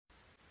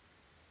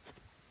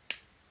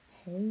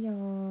Hey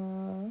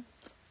y'all.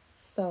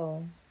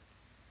 So,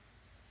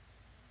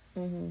 I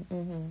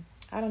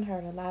done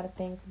heard a lot of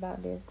things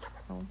about this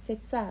on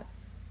TikTok.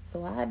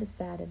 So I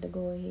decided to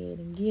go ahead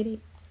and get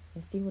it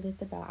and see what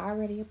it's about. I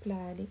already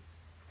applied it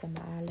to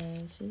my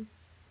eyelashes,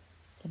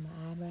 to my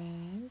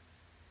eyebrows,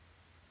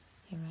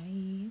 and right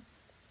here,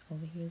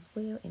 over here as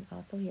well, and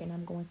also here. And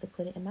I'm going to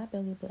put it in my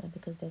belly button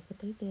because that's what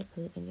they said.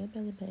 Put it in your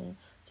belly button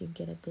so you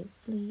can get a good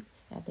sleep.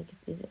 I think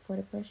is it for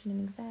depression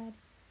and anxiety?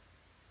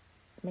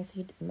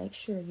 Make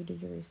sure you do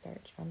your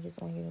research. I'm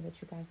just on here to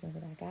let you guys know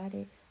that I got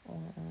it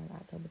on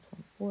October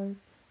 24th,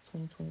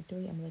 2023.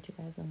 I'm gonna let you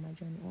guys know my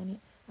journey on it.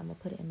 I'm gonna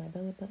put it in my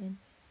belly button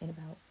in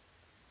about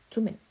 2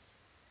 minutes.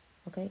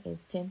 Okay,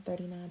 it's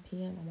 10:39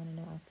 p.m. I want to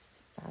know.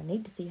 I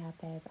need to see how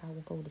fast I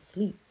will go to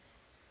sleep.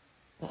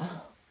 But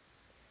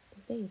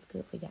they say it's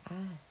good for your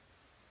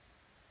eyes,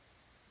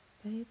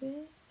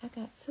 baby. I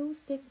got 2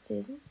 stick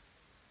scissors.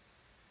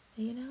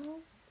 You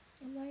know,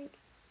 I'm like,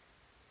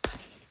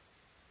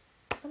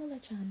 I'm gonna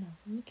let y'all know.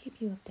 I'm gonna keep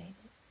you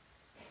updated.